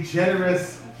dad is a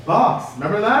generous boss.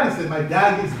 Remember that? He said, my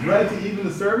dad gives bread to even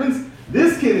the servants.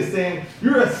 This kid is saying,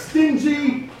 you're a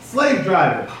stingy slave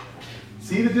driver.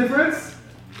 See the difference?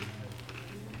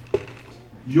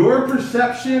 Your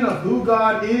perception of who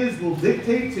God is will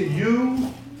dictate to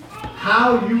you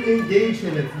how you engage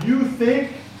him. If you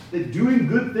think that doing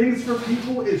good things for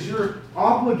people is your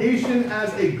obligation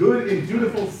as a good and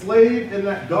dutiful slave, and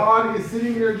that God is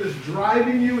sitting there just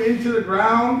driving you into the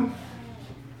ground,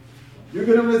 you're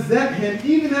going to resent him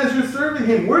even as you're serving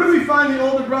him. Where do we find the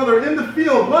older brother? In the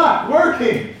field. What?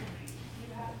 Working.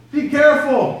 Be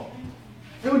careful.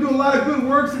 And we do a lot of good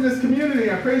works in this community.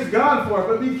 I praise God for it.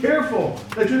 But be careful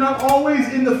that you're not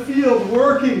always in the field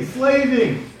working,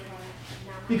 slaving,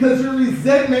 because your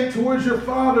resentment towards your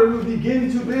father will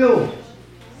begin to build.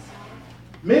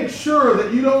 Make sure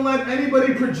that you don't let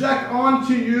anybody project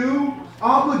onto you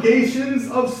obligations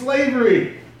of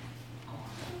slavery.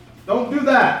 Don't do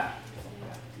that.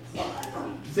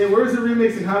 You say, where's the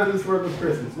remix and how did this work with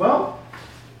Christmas? Well,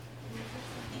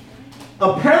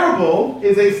 a parable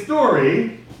is a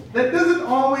story that doesn't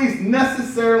always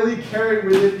necessarily carry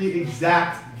with it the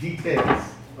exact details,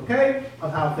 okay,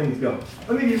 of how things go.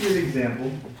 Let me give you an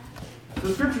example.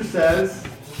 The scripture says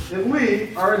that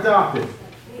we are adopted.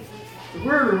 If we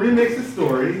were to remix the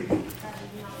story,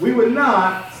 we would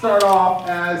not start off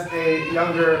as a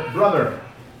younger brother.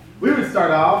 We would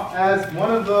start off as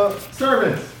one of the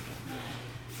servants.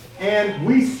 And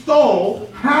we stole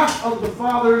half of the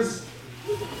father's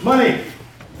money.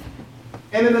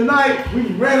 And in the night, we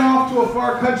ran off to a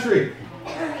far country.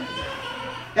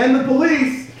 And the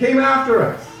police came after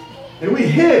us. And we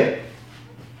hid.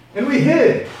 And we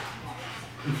hid.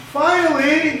 And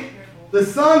finally, the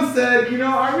son said, you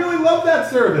know, I really love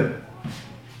that servant.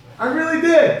 I really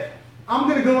did. I'm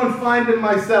going to go and find him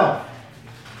myself.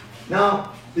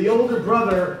 Now, the older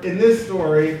brother in this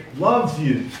story loves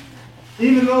you.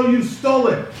 Even though you stole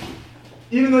it.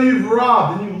 Even though you've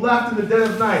robbed and you left in the dead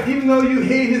of night. Even though you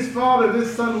hate his father,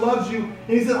 this son loves you.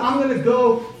 And he said, I'm going to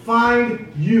go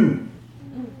find you.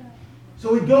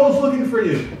 So he goes looking for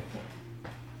you.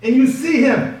 And you see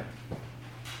him.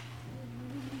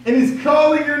 And he's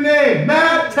calling your name.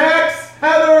 Matt, Tex,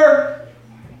 Heather.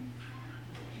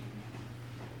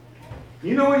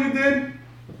 You know what you did?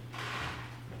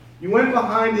 You went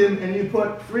behind him and you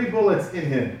put 3 bullets in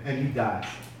him and he dies.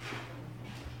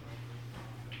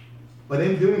 But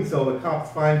in doing so, the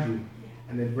cops find you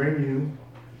and they bring you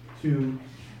to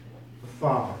the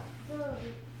father.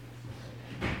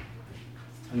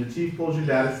 And the chief pulls your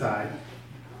dad aside,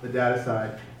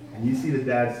 and you see the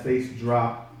dad's face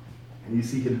drop, and you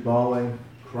see him bawling,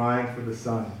 crying for the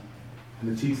son.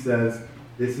 And the chief says,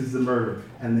 this is the murder.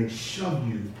 And they shove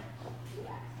you.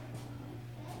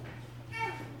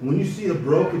 And when you see the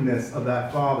brokenness of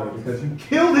that father, because you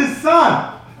killed his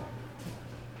son,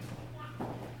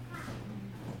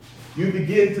 you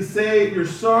begin to say you're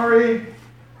sorry.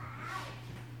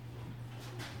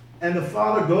 And the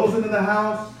father goes into the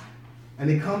house, and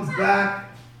he comes back,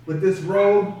 with this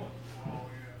robe,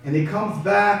 and he comes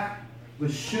back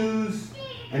with shoes,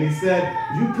 and he said,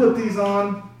 you put these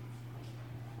on.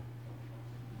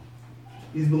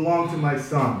 These belong to my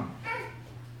son.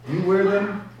 You wear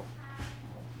them.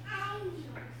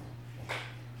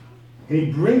 And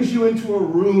he brings you into a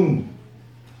room.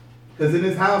 Because in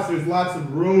his house there's lots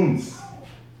of rooms.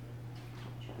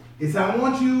 He said, I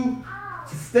want you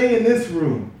to stay in this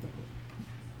room.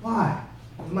 Why?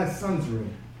 It's my son's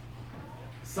room.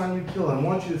 The son you killed. I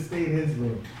want you to stay in his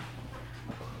room.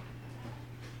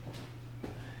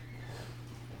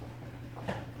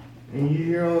 And you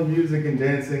hear all the music and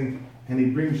dancing, and he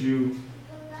brings you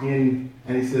in,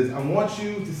 and he says, I want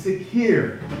you to sit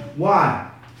here. Why?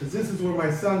 Because this is where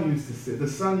my son used to sit, the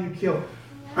son you killed.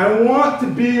 I want to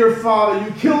be your father.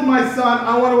 You killed my son.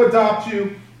 I want to adopt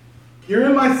you. You're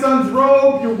in my son's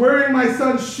robe. You're wearing my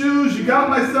son's shoes. You got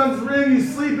my son's ring. You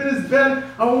sleep in his bed.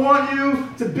 I want you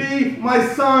to be my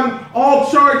son. All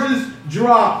charges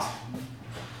dropped.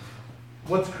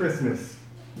 What's Christmas?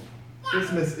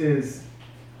 Christmas is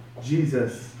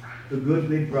Jesus, the good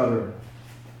big brother,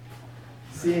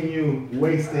 seeing you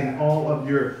wasting all of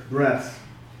your breaths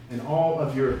and all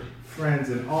of your friends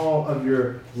and all of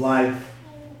your life.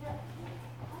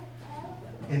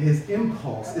 And his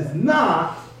impulse is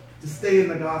not to stay in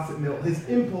the gossip mill. His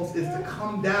impulse is to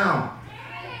come down.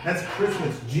 That's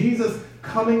Christmas. Jesus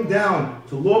coming down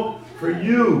to look for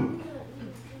you.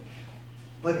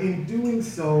 But in doing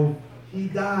so, he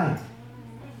died.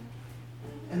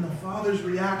 And the Father's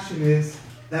reaction is,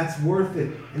 that's worth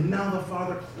it. And now the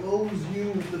Father clothes you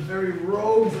with the very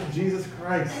robes of Jesus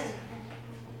Christ.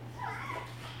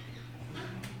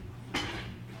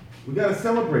 We got to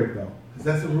celebrate, though, because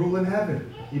that's the rule in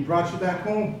heaven. He brought you back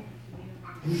home.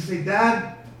 And you say,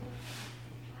 Dad?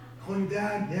 Call you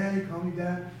Dad? Yeah, you call me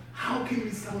Dad. How can we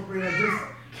celebrate? I just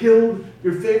killed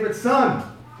your favorite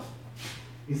son.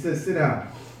 He says, sit down.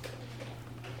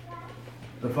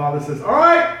 The Father says, all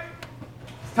right,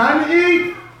 it's time to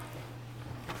eat.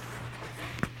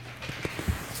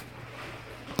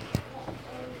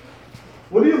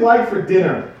 What do you like for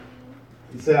dinner?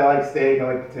 You say, I like steak,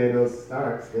 I like potatoes. All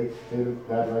right, steak, potatoes,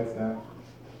 Dad writes down.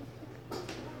 He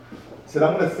said,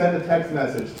 I'm going to send a text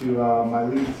message to my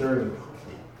lead servant.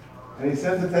 And he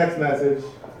sends a text message,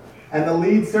 and the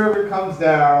lead servant comes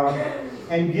down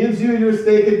and gives you your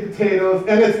steak and potatoes,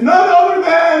 and it's none other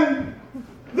than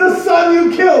the son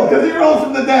you killed because he rose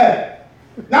from the dead.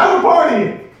 Now we're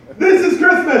partying. This is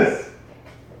Christmas.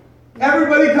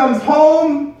 Everybody comes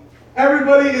home.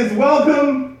 Everybody is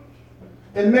welcome.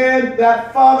 And man,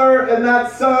 that father and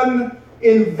that son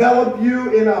envelop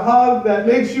you in a hug that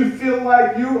makes you feel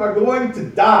like you are going to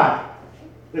die.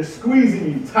 They're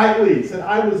squeezing you tightly. He said,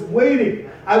 I was waiting.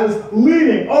 I was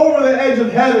leaning over the edge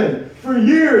of heaven for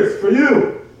years for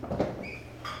you.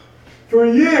 For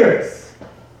years.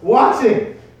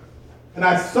 Watching. And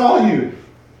I saw you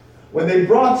when they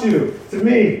brought you to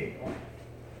me.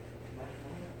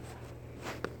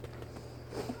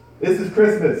 This is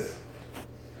Christmas.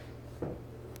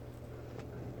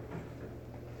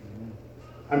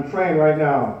 I'm praying right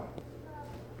now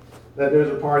that there's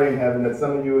a party in heaven, that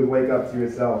some of you would wake up to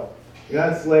yourself. You're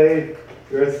not a slave.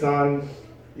 You're a son.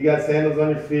 You got sandals on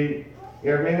your feet.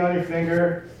 You got a ring on your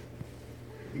finger.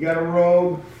 You got a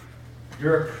robe.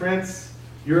 You're a prince.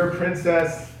 You're a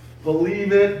princess.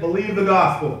 Believe it. Believe the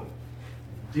gospel.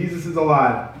 Jesus is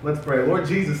alive. Let's pray. Lord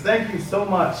Jesus, thank you so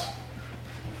much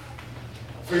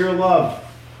for your love.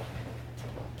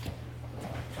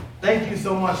 Thank you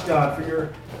so much, God, for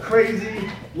your crazy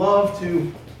love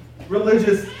to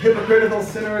religious, hypocritical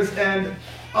sinners and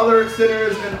other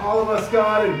sinners and all of us,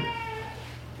 God. And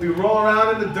we roll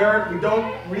around in the dirt. We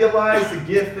don't realize the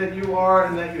gift that you are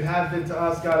and that you have been to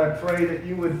us, God. I pray that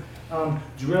you would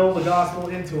drill the gospel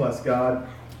into us, God.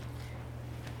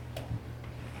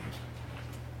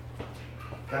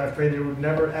 God, I pray there would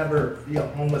never, ever be a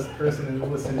homeless person in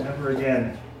Lewiston ever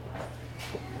again.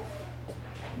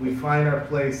 We find our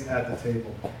place at the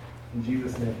table. In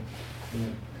Jesus' name,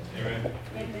 amen.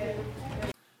 Amen.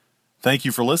 Thank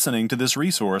you for listening to this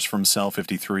resource from Cell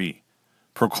 53,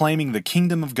 proclaiming the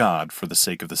kingdom of God for the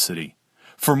sake of the city.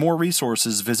 For more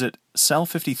resources, visit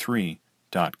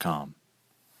cell53.com.